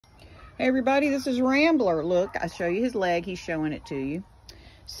Hey everybody, this is Rambler. Look, I show you his leg. He's showing it to you.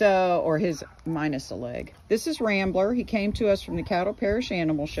 So, or his minus a leg. This is Rambler. He came to us from the Cattle Parish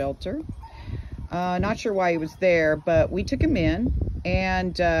Animal Shelter. Not sure why he was there, but we took him in,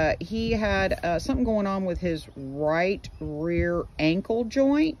 and he had something going on with his right rear ankle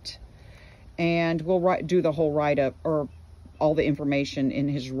joint, and we'll do the whole write-up, or all the information in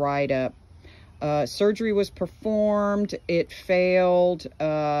his write-up. Surgery was performed, it failed,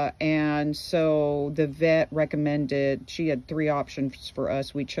 and so the vet recommended, she had 3 options for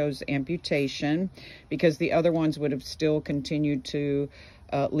us. We chose amputation because the other ones would have still continued to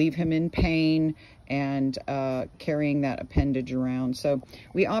leave him in pain and carrying that appendage around. So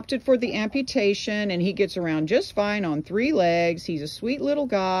we opted for the amputation, and he gets around just fine on 3 legs. He's a sweet little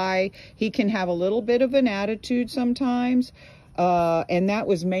guy. He can have a little bit of an attitude sometimes. And that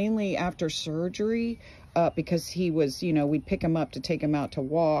was mainly after surgery, because he was, you know, we'd pick him up to take him out to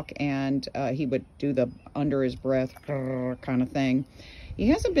walk, and he would do the under his breath kind of thing. He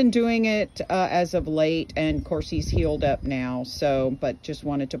hasn't been doing it as of late, and of course he's healed up now. So, but just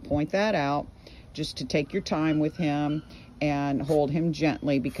wanted to point that out, just to take your time with him and hold him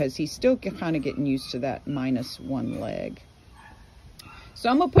gently, because he's still kind of getting used to that -1 leg. So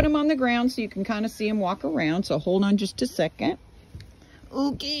I'm gonna put him on the ground so you can kind of see him walk around. So hold on just a second.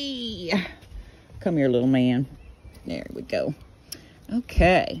 Okay. Come here, little man. There we go.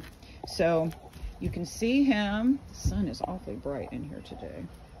 Okay. So you can see him. The sun is awfully bright in here today.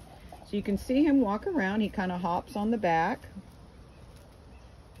 So you can see him walk around. He kind of hops on the back.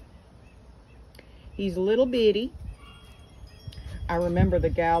 He's a little bitty. I remember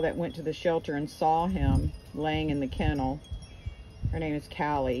the gal that went to the shelter and saw him laying in the kennel. Her name is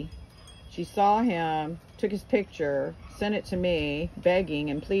Callie. She saw him, took his picture, sent it to me, begging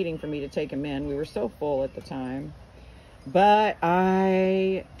and pleading for me to take him in. We were so full at the time. But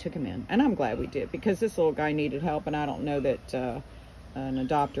I took him in, and I'm glad we did, because this little guy needed help, and I don't know that an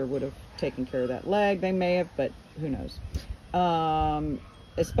adopter would have taken care of that leg. They may have, but who knows.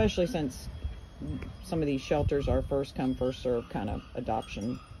 Especially since some of these shelters are first come, first serve kind of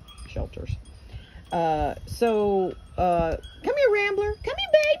adoption shelters. Come here, Rambler. Come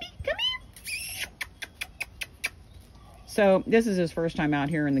here, baby. Come here. So this is his first time out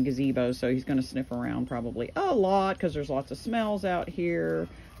here in the gazebo, so he's going to sniff around probably a lot, because there's lots of smells out here.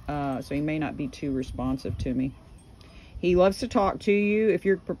 So he may not be too responsive to me. He loves to talk to you. If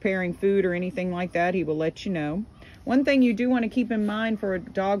you're preparing food or anything like that, he will let you know. One thing you do want to keep in mind for a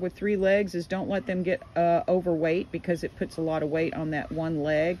dog with 3 legs is don't let them get overweight, because it puts a lot of weight on that 1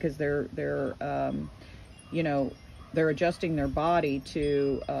 leg, because they're you know, they're adjusting their body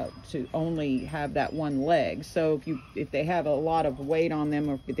to only have that 1 leg. So if they have a lot of weight on them,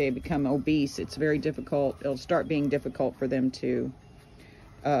 or if they become obese, it's very difficult. It'll start being difficult for them to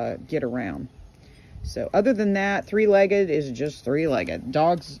get around. So other than that, 3-legged is just 3-legged.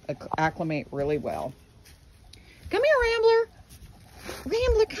 Dogs acclimate really well. Come here, Rambler.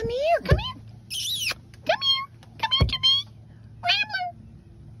 Rambler, come here. Come here. Come here. Come here to me.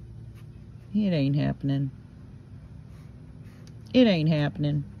 Rambler. It ain't happening. It ain't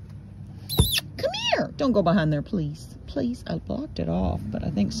happening. Come here. Don't go behind there, please. Please. I blocked it off, but I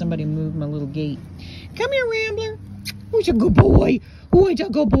think somebody moved my little gate. Come here, Rambler. Who's a good boy? Who is a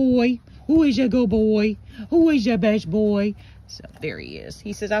good boy? Who is a good boy? Who is the best boy? So there he is.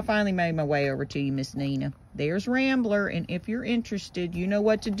 He says, I finally made my way over to you, Miss Nina. There's Rambler, and if you're interested, you know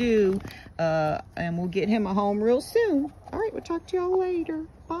what to do. And we'll get him a home real soon. All right, we'll talk to y'all later.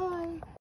 Bye.